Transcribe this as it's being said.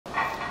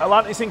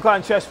Atlantis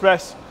incline chest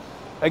press.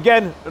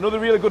 Again, another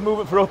really good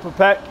movement for upper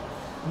pec.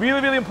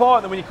 Really, really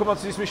important that when you come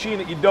onto this machine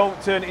that you don't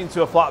turn it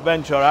into a flat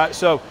bench, all right?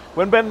 So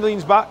when Ben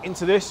leans back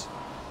into this,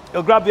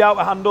 he'll grab the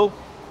outer handle.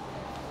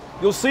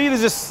 You'll see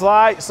there's a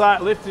slight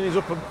lift in his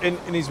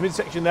in his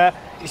midsection there.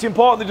 It's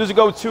important that he doesn't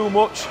go too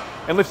much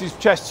and lift his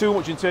chest too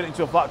much and turn it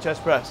into a flat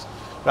chest press.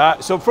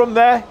 Right, so from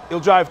there, he'll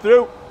drive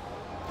through.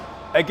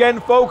 Again,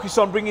 focus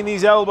on bringing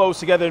these elbows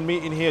together and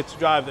meeting here to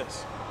drive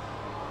this.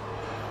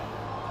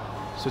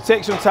 So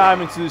take some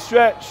time into the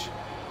stretch,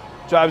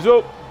 drives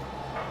up.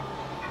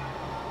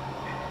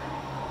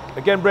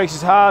 Again,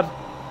 braces hard.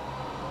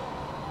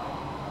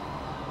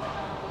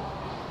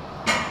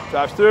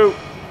 Drives through,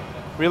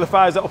 really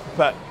fires that upper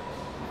pec.